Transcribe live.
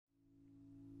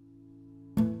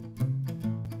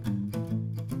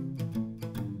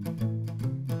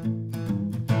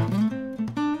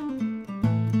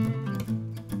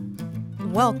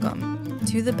Welcome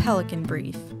to the Pelican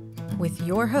Brief with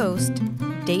your host,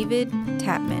 David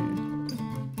Tatman.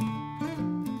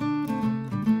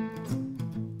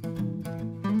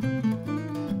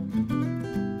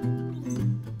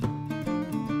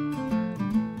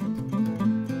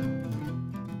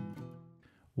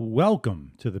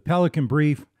 Welcome to the Pelican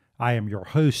Brief. I am your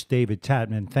host, David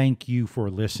Tatman. Thank you for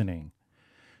listening.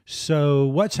 So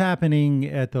what's happening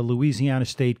at the Louisiana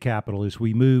State Capitol as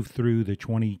we move through the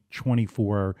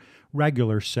 2024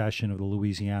 regular session of the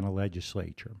Louisiana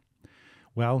legislature?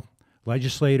 Well,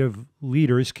 legislative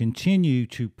leaders continue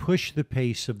to push the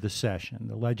pace of the session.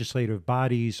 The legislative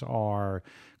bodies are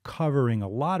covering a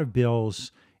lot of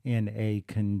bills in a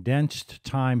condensed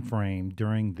time frame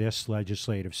during this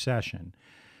legislative session.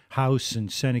 House and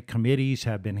Senate committees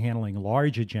have been handling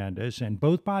large agendas, and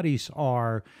both bodies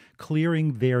are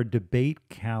clearing their debate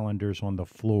calendars on the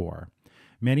floor.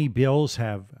 Many bills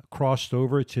have crossed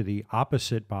over to the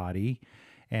opposite body,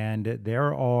 and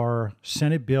there are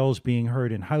Senate bills being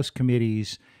heard in House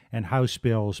committees and House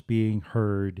bills being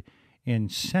heard in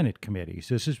Senate committees.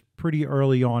 This is pretty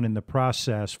early on in the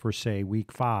process for, say,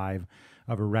 week 5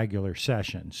 of a regular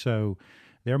session, so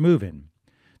they're moving.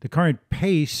 The current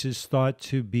pace is thought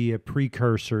to be a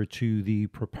precursor to the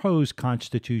proposed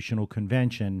constitutional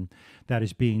convention that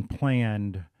is being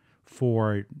planned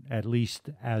for, at least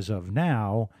as of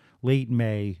now, late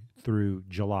May through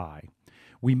July.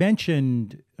 We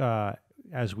mentioned,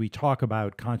 as we talk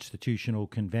about constitutional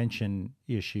convention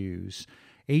issues,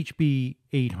 HB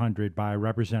 800 by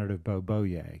Representative Bo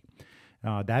Boye.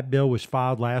 That bill was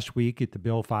filed last week at the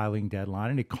bill filing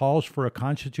deadline, and it calls for a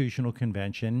constitutional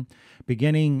convention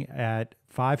beginning at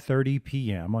 5:30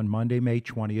 p.m. on Monday, May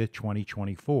 20th,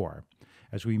 2024.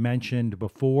 As we mentioned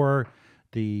before,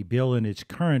 the bill in its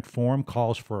current form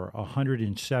calls for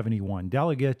 171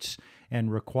 delegates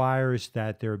and requires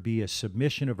that there be a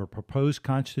submission of a proposed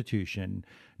constitution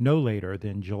no later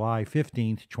than July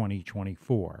 15th,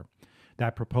 2024.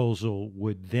 That proposal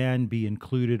would then be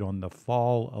included on the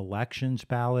fall elections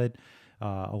ballot,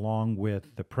 along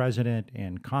with the president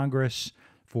and Congress,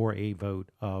 for a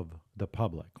vote of the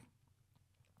public.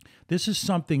 This is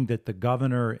something that the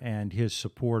governor and his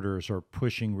supporters are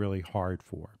pushing really hard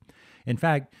for. In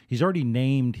fact, he's already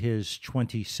named his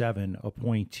 27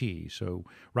 appointees. So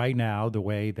right now, the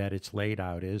way that it's laid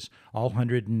out is all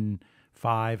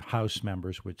 105 House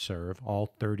members would serve, all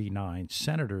 39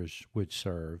 senators would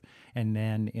serve, and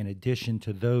then in addition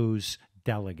to those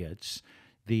delegates,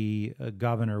 the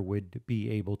governor would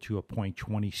be able to appoint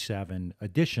 27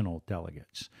 additional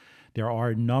delegates. There are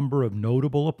a number of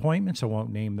notable appointments. I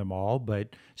won't name them all,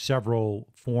 but several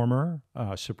former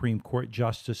Supreme Court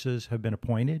justices have been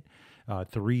appointed.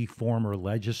 3 former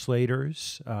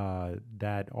legislators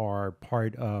that are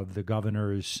part of the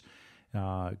governor's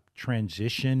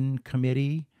transition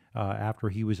committee after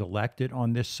he was elected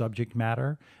on this subject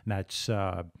matter. And that's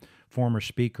former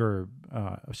Speaker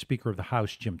of the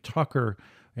House Jim Tucker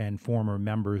and former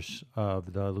members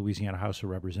of the Louisiana House of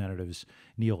Representatives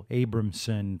Neil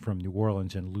Abramson from New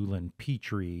Orleans and Leland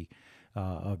Petrie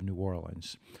of New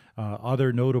Orleans.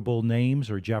 Other notable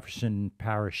names are Jefferson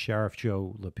Parish Sheriff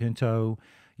Joe Lapinto,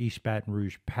 East Baton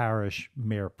Rouge Parish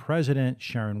Mayor President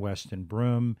Sharon Weston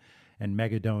Broom, and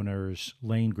mega donors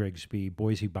Lane Grigsby,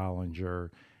 Boise Bollinger,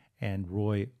 and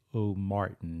Roy O.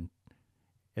 Martin,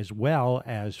 as well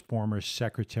as former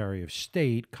Secretary of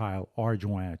State Kyle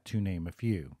Ardoin, to name a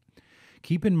few.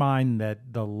 Keep in mind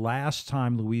that the last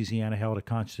time Louisiana held a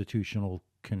constitutional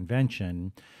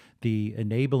convention, the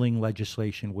enabling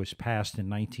legislation was passed in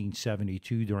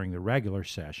 1972 during the regular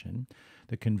session.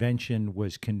 The convention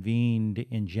was convened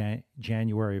in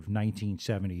January of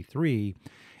 1973,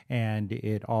 and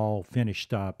it all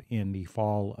finished up in the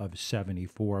fall of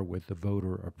 74 with the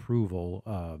voter approval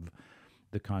of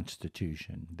the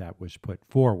Constitution that was put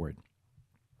forward.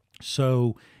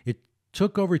 So it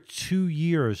took over 2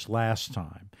 years last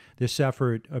time. This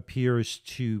effort appears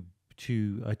to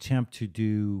attempt to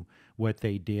do what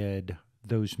they did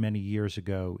those many years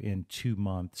ago in 2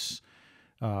 months,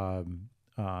 and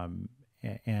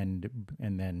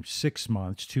then 6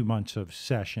 months, 2 months of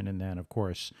session, and then, of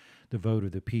course, the vote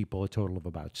of the people, a total of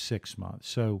about 6 months.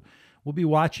 So we'll be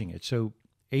watching it. So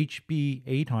HB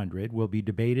 800 will be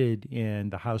debated in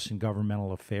the House and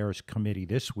Governmental Affairs Committee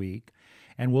this week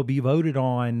and will be voted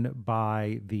on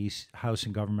by the House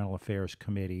and Governmental Affairs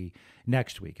Committee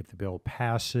next week. If the bill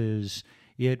passes,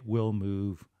 it will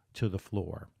move to the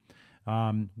floor.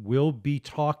 We'll be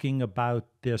talking about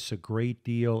this a great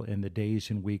deal in the days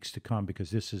and weeks to come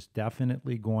because this is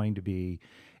definitely going to be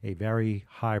a very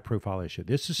high-profile issue.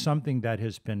 This is something that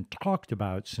has been talked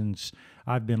about since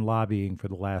I've been lobbying for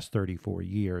the last 34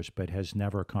 years, but has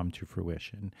never come to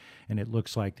fruition. And it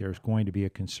looks like there's going to be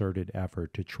a concerted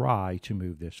effort to try to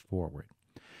move this forward.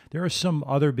 There are some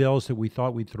other bills that we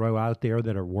thought we'd throw out there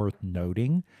that are worth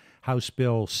noting. House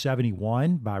Bill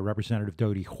 71 by Representative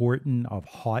Dodie Horton of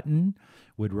Houghton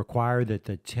would require that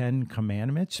the 10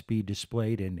 Commandments be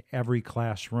displayed in every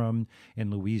classroom in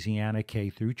Louisiana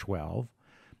K through 12.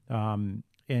 And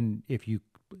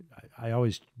I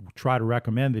always try to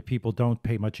recommend that people don't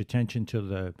pay much attention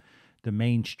to the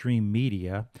mainstream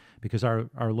media because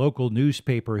our local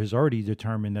newspaper has already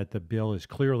determined that the bill is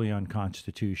clearly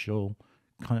unconstitutional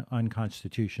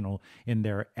in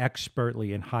their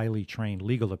expertly and highly trained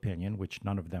legal opinion, which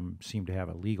none of them seem to have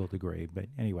a legal degree. But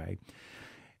anyway,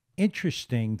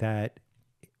 interesting that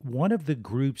one of the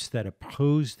groups that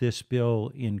opposed this bill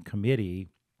in committee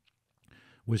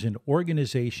was an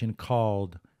organization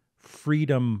called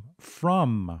Freedom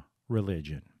From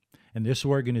Religion. And this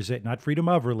organization, not freedom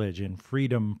of religion,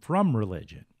 freedom from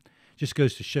religion. Just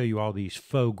goes to show you all these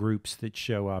faux groups that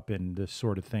show up and the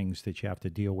sort of things that you have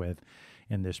to deal with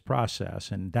in this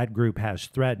process. And that group has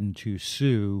threatened to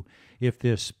sue if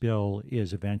this bill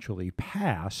is eventually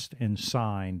passed and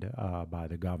signed by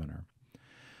the governor.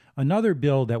 Another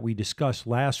bill that we discussed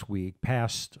last week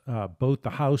passed both the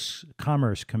House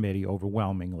Commerce Committee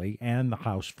overwhelmingly and the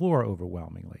House floor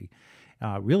overwhelmingly,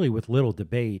 really with little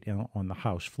debate on the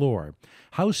House floor.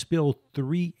 House Bill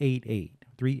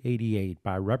 388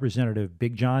 by Representative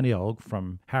Big John Ilg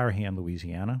from Harahan,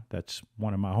 Louisiana. That's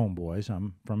one of my homeboys.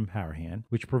 I'm from Harahan,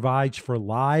 which provides for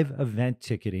live event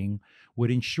ticketing,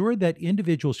 would ensure that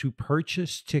individuals who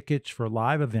purchase tickets for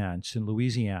live events in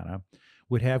Louisiana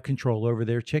would have control over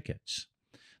their tickets.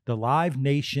 The Live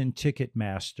Nation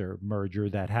Ticketmaster merger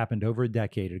that happened over a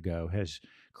decade ago has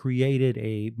created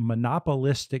a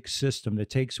monopolistic system that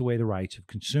takes away the rights of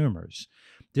consumers.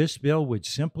 This bill would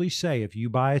simply say if you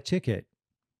buy a ticket,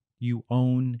 you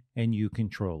own and you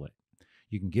control it.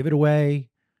 You can give it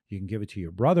away. You can give it to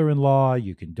your brother-in-law.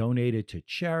 You can donate it to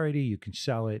charity. You can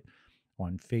sell it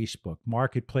on Facebook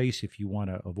Marketplace if you want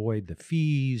to avoid the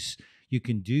fees. You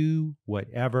can do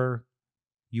whatever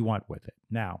you want with it.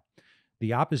 Now,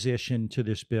 the opposition to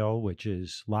this bill, which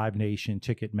is Live Nation,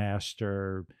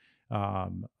 Ticketmaster,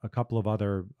 a couple of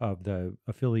other of the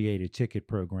affiliated ticket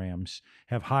programs,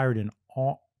 have hired an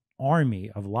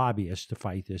army of lobbyists to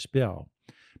fight this bill.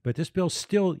 But this bill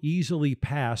still easily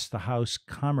passed the House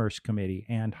Commerce Committee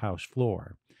and House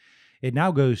floor. It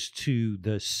now goes to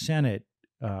the Senate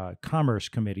Commerce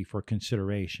Committee for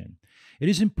consideration. It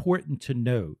is important to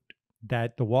note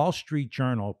that the Wall Street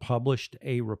Journal published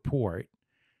a report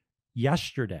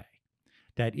yesterday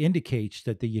that indicates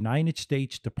that the United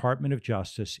States Department of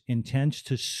Justice intends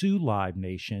to sue Live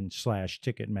Nation /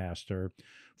 Ticketmaster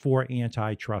for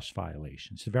antitrust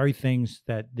violations, the very things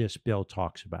that this bill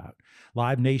talks about.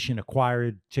 Live Nation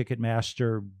acquired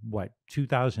Ticketmaster,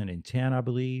 2010, I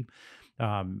believe.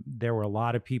 There were a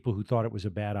lot of people who thought it was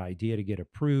a bad idea to get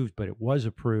approved, but it was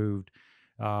approved.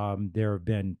 There have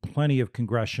been plenty of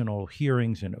congressional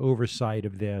hearings and oversight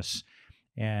of this.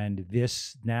 And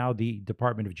this now the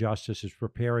Department of Justice is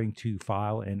preparing to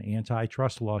file an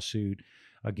antitrust lawsuit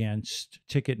against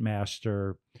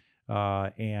Ticketmaster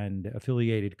and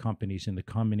affiliated companies in the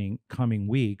coming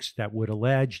weeks that would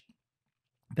allege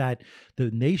that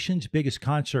the nation's biggest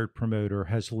concert promoter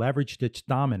has leveraged its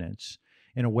dominance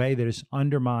in a way that has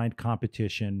undermined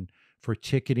competition for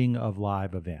ticketing of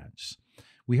live events.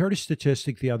 We heard a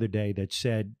statistic the other day that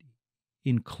said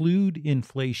include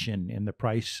inflation in the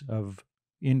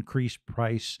increased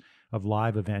price of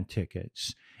live event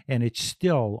tickets, and it's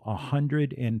still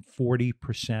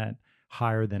 140%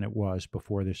 higher than it was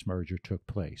before this merger took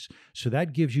place. So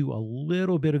that gives you a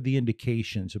little bit of the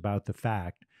indications about the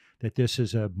fact that this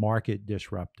is a market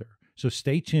disruptor. So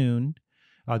stay tuned.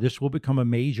 This will become a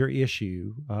major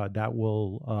issue that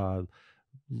will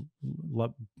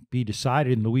be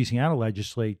decided in Louisiana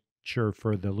legislature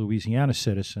for the Louisiana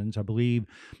citizens. I believe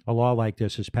a law like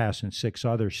this is passed in 6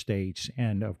 other states.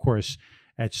 And of course,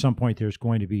 at some point, there's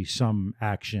going to be some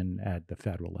action at the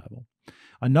federal level.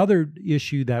 Another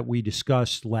issue that we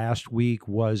discussed last week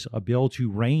was a bill to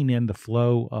rein in the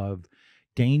flow of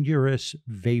dangerous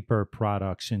vapor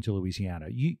products into Louisiana.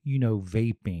 You know,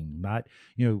 vaping, not,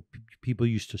 people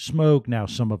used to smoke. Now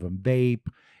some of them vape.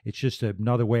 It's just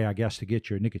another way, I guess, to get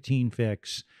your nicotine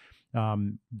fix.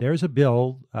 There's a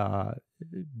bill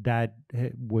that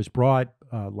was brought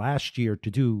last year to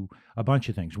do a bunch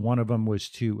of things. One of them was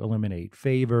to eliminate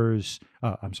flavors.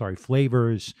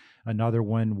 Another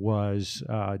one was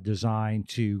designed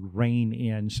to rein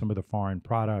in some of the foreign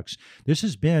products. This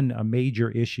has been a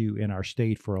major issue in our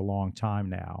state for a long time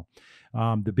now.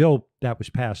 The bill that was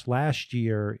passed last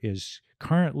year is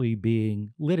currently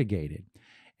being litigated.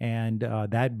 And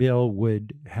that bill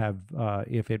would have,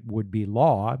 if it would be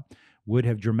law, would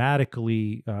have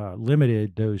dramatically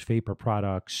limited those vapor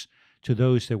products to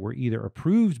those that were either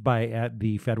approved by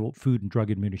the Federal Food and Drug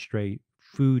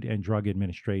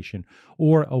Administration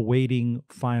or awaiting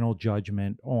final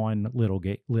judgment on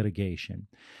litigation.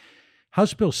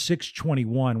 House Bill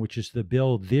 621, which is the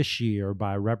bill this year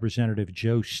by Representative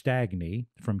Joe Stagney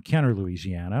from Kenner,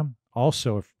 Louisiana,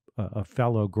 also a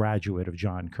fellow graduate of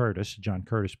John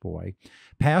Curtis boy,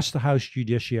 passed the House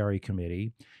Judiciary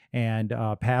Committee and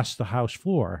passed the House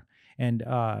floor. And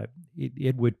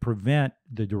it would prevent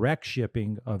the direct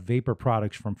shipping of vapor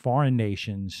products from foreign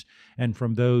nations and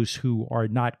from those who are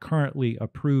not currently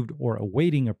approved or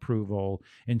awaiting approval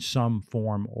in some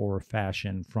form or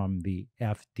fashion from the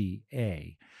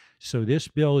FDA. So this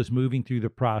bill is moving through the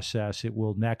process. It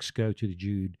will next go to the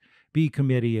Jude B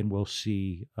committee, and we'll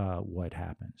see what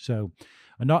happens. So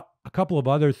a couple of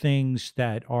other things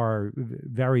that are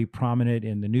very prominent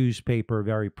in the newspaper,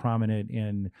 very prominent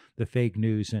in the fake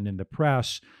news and in the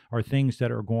press, are things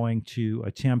that are going to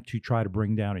attempt to try to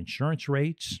bring down insurance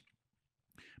rates.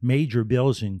 Major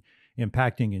bills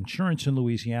impacting insurance in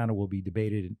Louisiana will be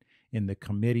debated in the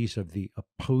committees of the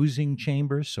opposing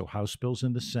chambers, so House bills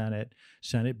in the Senate,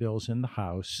 Senate bills in the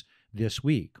House this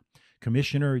week.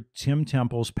 Commissioner Tim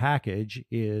Temple's package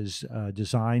is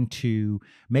designed to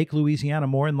make Louisiana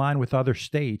more in line with other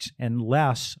states and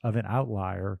less of an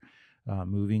outlier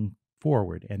moving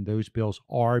forward. And those bills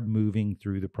are moving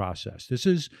through the process. This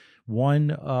is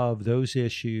one of those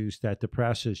issues that the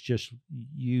press is just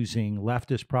using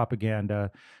leftist propaganda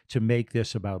to make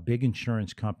this about big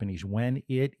insurance companies when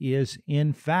it is,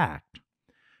 in fact,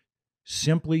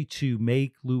 simply to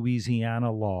make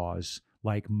Louisiana laws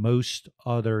like most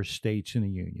other states in the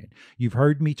union. You've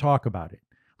heard me talk about it.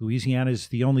 Louisiana is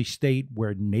the only state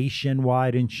where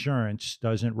nationwide insurance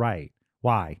doesn't write.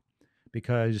 Why?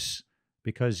 Because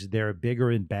they're bigger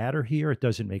and badder here? It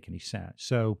doesn't make any sense.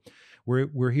 So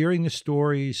we're hearing the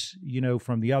stories,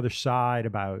 from the other side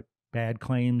about bad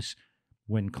claims.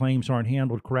 When claims aren't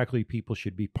handled correctly, people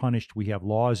should be punished. We have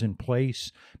laws in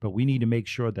place, but we need to make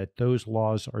sure that those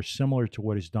laws are similar to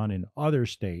what is done in other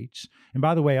states. And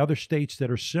by the way, other states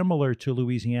that are similar to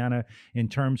Louisiana in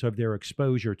terms of their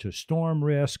exposure to storm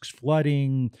risks,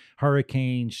 flooding,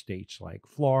 hurricanes, states like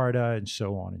Florida, and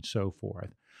so on and so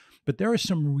forth. But there are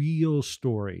some real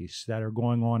stories that are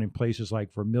going on in places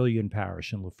like Vermilion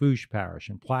Parish and Lafourche Parish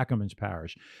and Plaquemines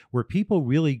Parish, where people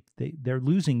really, they're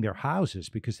losing their houses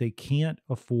because they can't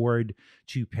afford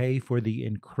to pay for the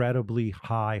incredibly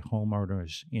high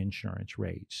homeowners insurance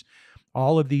rates.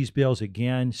 All of these bills,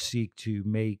 again, seek to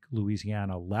make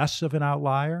Louisiana less of an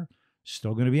outlier.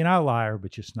 Still going to be an outlier, but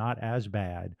just not as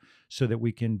bad, so that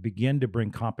we can begin to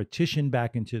bring competition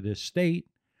back into this state,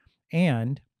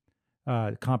 and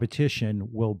competition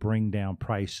will bring down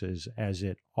prices, as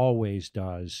it always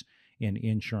does in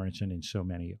insurance and in so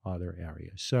many other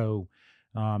areas. So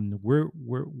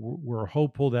we're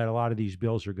hopeful that a lot of these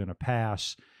bills are going to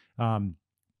pass.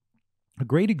 A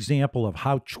great example of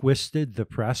how twisted the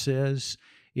press is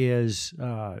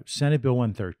Senate Bill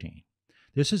 113.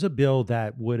 This is a bill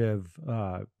that would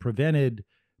have prevented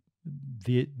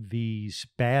these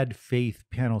bad faith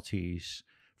penalties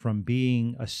from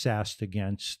being assessed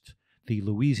against the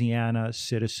Louisiana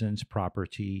Citizens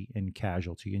Property and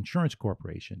Casualty Insurance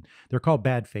Corporation. They're called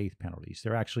bad faith penalties.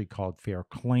 They're actually called fair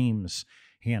claims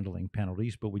handling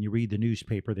penalties, but when you read the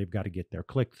newspaper, they've got to get their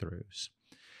click-throughs.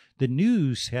 The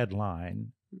news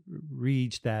headline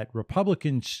reads that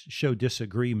Republicans show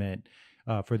disagreement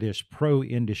for this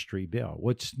pro-industry bill.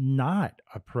 Well, it's not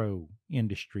a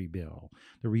pro-industry bill.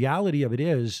 The reality of it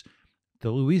is the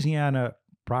Louisiana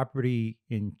Property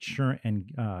Insurance and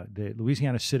the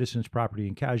Louisiana Citizens Property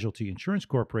and Casualty Insurance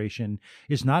Corporation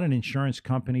is not an insurance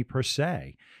company per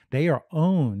se. They are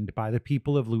owned by the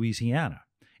people of Louisiana.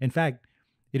 In fact,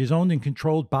 it is owned and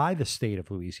controlled by the state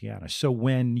of Louisiana. So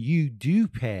when you do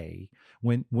pay,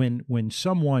 when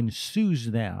someone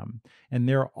sues them, and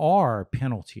there are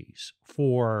penalties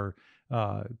for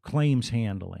claims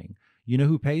handling, you know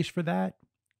who pays for that?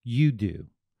 You do.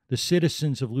 The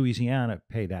citizens of Louisiana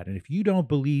pay that. And if you don't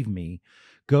believe me,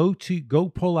 go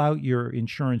pull out your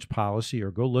insurance policy or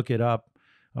go look it up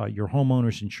your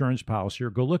homeowner's insurance policy, or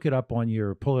go look it up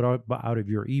pull it up out of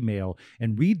your email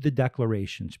and read the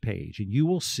declarations page, and you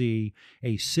will see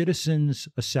a citizen's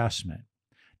assessment.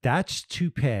 That's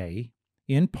to pay,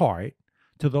 in part,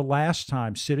 to the last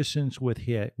time Citizens was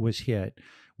hit with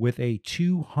a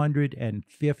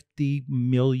 $250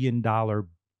 million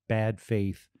bad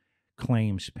faith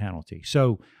claims penalty.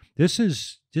 So this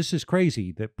is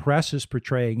crazy. The press is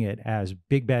portraying it as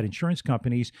big bad insurance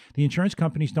companies. The insurance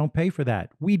companies don't pay for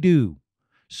that. We do.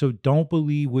 So don't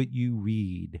believe what you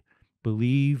read.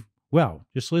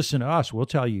 Just listen to us. We'll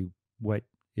tell you what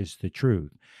is the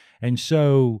truth. And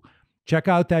so check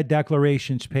out that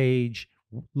declarations page.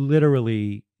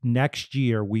 Literally next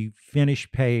year, we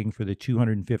finish paying for the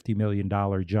 $250 million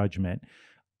judgment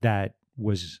that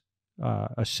was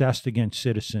assessed against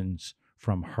Citizens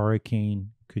from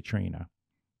Hurricane Katrina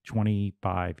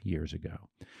 25 years ago.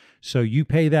 So you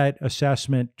pay that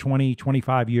assessment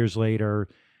 25 years later.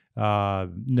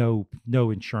 No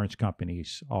insurance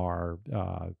companies are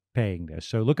paying this.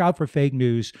 So look out for fake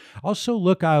news. Also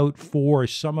look out for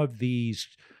some of these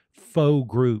faux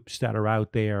groups that are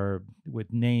out there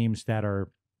with names that are,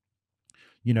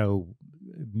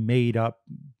 made up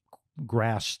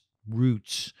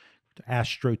grassroots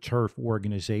astroturf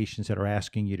organizations that are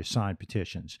asking you to sign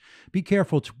petitions. Be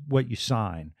careful to what you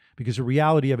sign, because the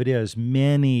reality of it is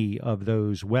many of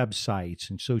those websites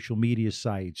and social media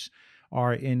sites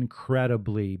are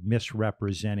incredibly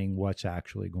misrepresenting what's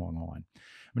actually going on.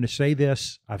 I'm going to say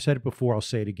this. I've said it before. I'll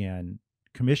say it again.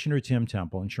 Commissioner Tim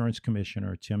Temple, Insurance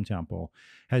Commissioner Tim Temple,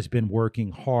 has been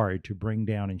working hard to bring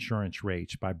down insurance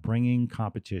rates by bringing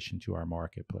competition to our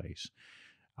marketplace.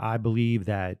 I believe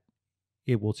that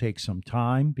it will take some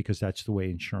time, because that's the way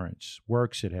insurance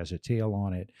works. It has a tail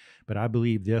on it. But I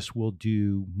believe this will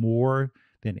do more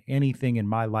than anything in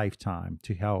my lifetime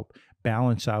to help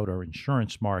balance out our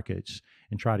insurance markets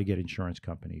and try to get insurance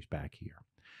companies back here.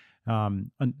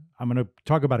 And I'm going to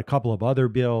talk about a couple of other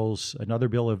bills. Another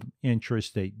bill of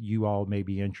interest that you all may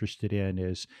be interested in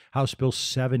is House Bill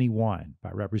 71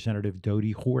 by Representative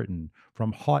Dodie Horton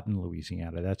from Houghton,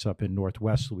 Louisiana. That's up in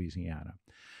Northwest Louisiana.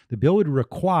 The bill would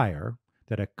require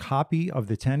that a copy of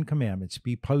the Ten Commandments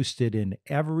be posted in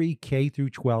every K through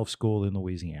 12 school in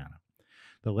Louisiana.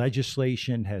 The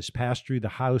legislation has passed through the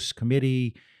House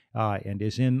committee and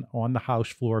is on the House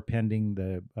floor pending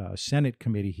the Senate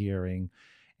committee hearing.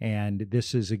 And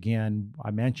this is, again, I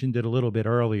mentioned it a little bit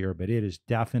earlier, but it is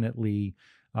definitely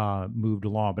moved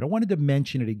along. But I wanted to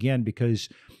mention it again because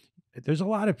there's a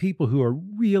lot of people who are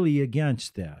really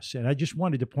against this. And I just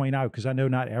wanted to point out, because I know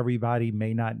not everybody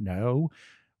may not know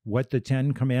what the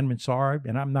 10 commandments are.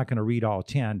 And I'm not going to read all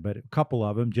 10, but a couple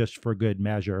of them, just for good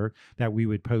measure, that we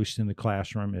would post in the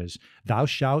classroom is, thou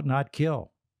shalt not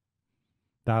kill.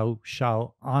 Thou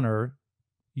shalt honor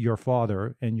your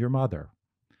father and your mother.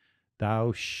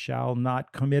 Thou shalt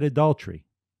not commit adultery.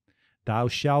 Thou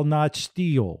shalt not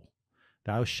steal.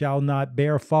 Thou shalt not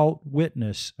bear false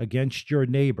witness against your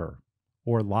neighbor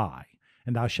or lie.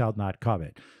 And thou shalt not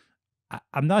covet.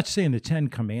 I'm not saying the 10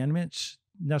 commandments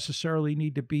necessarily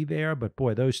need to be there, but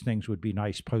boy, those things would be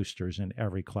nice posters in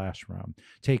every classroom.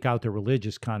 Take out the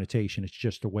religious connotation. It's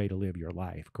just a way to live your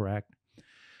life, correct?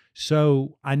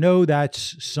 So I know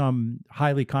that's some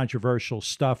highly controversial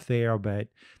stuff there, but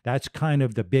that's kind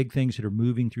of the big things that are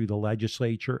moving through the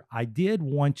legislature. I did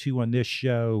want to, on this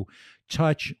show,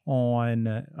 touch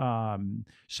on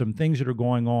some things that are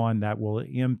going on that will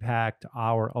impact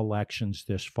our elections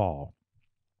this fall.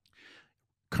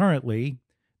 Currently,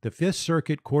 the Fifth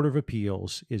Circuit Court of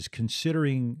Appeals is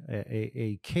considering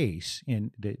a case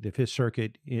in the Fifth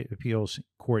Circuit Appeals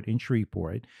Court in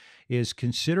Shreveport is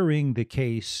considering the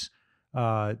case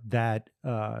that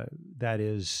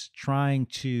is trying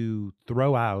to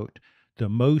throw out the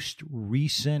most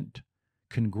recent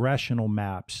congressional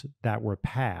maps that were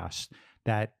passed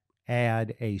that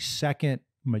add a second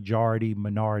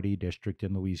majority-minority district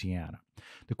in Louisiana.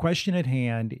 The question at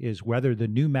hand is whether the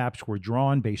new maps were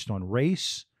drawn based on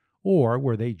race or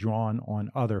were they drawn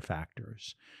on other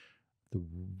factors.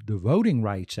 The Voting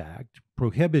Rights Act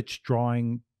prohibits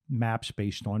drawing maps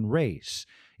based on race.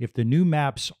 If the new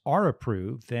maps are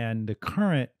approved, then the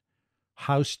current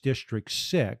House District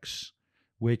 6,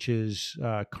 which is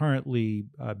currently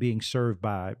being served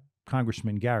by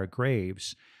Congressman Garrett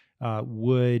Graves,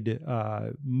 would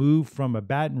move from a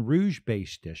Baton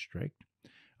Rouge-based district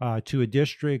to a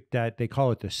district that they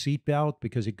call it the Seatbelt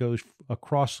because it goes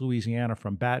across Louisiana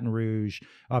from Baton Rouge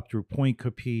up through Point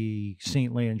Coupee,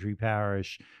 St. Landry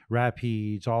Parish,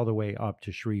 Rapides, all the way up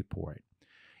to Shreveport.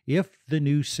 If the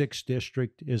new 6th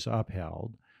district is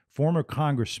upheld, former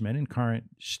congressman and current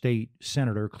state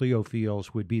senator Cleo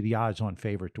Fields would be the odds-on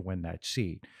favorite to win that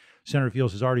seat. Senator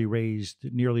Fields has already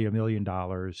raised nearly $1 million.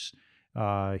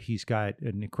 He's got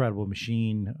an incredible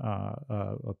machine,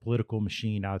 a political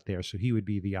machine out there, so he would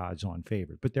be the odds-on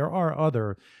favorite. But there are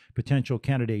other potential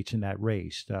candidates in that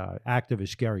race.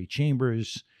 Activist Gary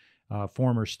Chambers,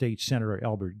 former state senator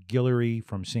Albert Guillory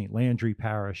from St. Landry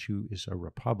Parish, who is a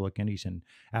Republican. He's an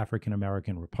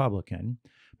African-American Republican.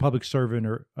 Public servant,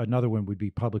 or another one would be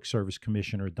Public Service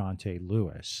Commissioner Dante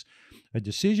Lewis. A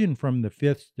decision from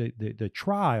the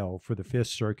trial for the Fifth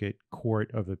Circuit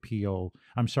Court of Appeal,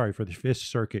 for the Fifth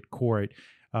Circuit Court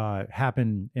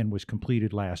happened and was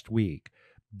completed last week.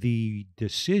 The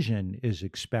decision is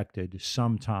expected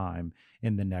sometime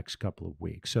in the next couple of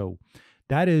weeks. So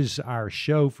that is our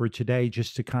show for today,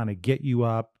 just to kind of get you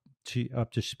up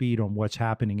to speed on what's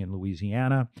happening in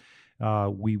Louisiana.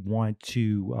 We want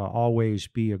to always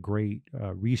be a great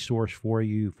resource for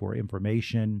you for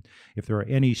information. If there are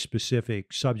any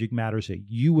specific subject matters that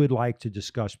you would like to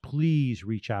discuss, please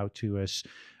reach out to us.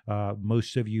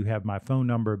 Most of you have my phone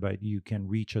number, but you can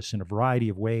reach us in a variety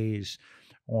of ways.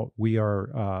 We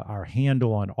are our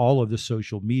handle on all of the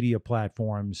social media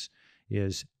platforms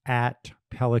is at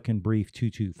Pelican Brief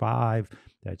 225.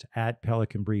 That's at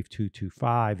Pelican Brief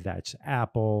 225. That's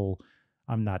Apple.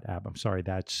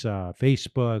 That's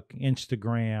Facebook,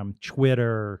 Instagram,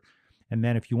 Twitter. And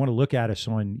then if you want to look at us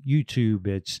on YouTube,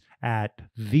 it's at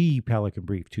the Pelican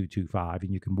Brief 225.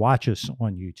 And you can watch us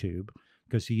on YouTube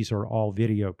because these are all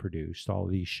video produced, all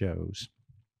these shows.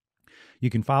 You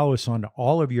can follow us on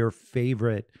all of your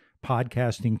favorite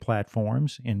podcasting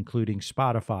platforms, including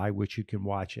Spotify, which you can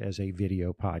watch as a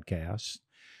video podcast,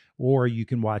 or you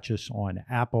can watch us on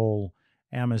Apple,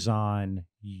 Amazon,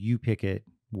 you pick it,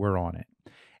 we're on it.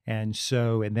 And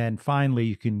then finally,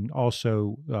 you can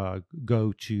also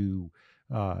go to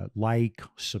like,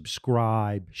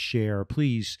 subscribe, share.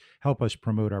 Please help us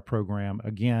promote our program.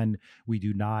 Again, we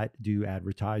do not do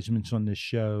advertisements on this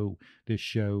show. This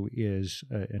show is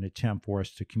an attempt for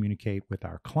us to communicate with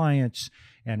our clients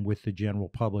and with the general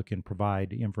public and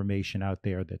provide information out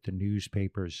there that the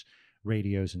newspapers,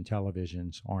 radios, and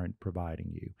televisions aren't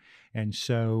providing you. And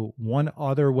so one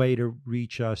other way to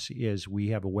reach us is we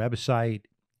have a website.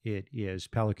 It is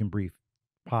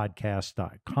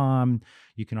pelicanbriefpodcast.com.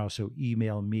 You can also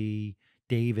email me,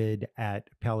 David,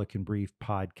 at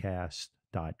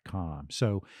pelicanbriefpodcast.com.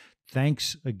 So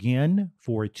thanks again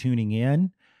for tuning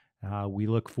in. We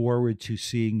look forward to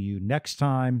seeing you next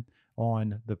time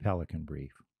on the Pelican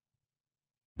Brief.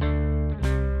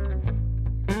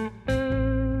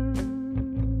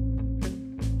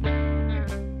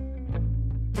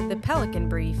 The Pelican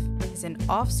Brief is an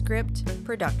off-script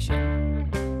production.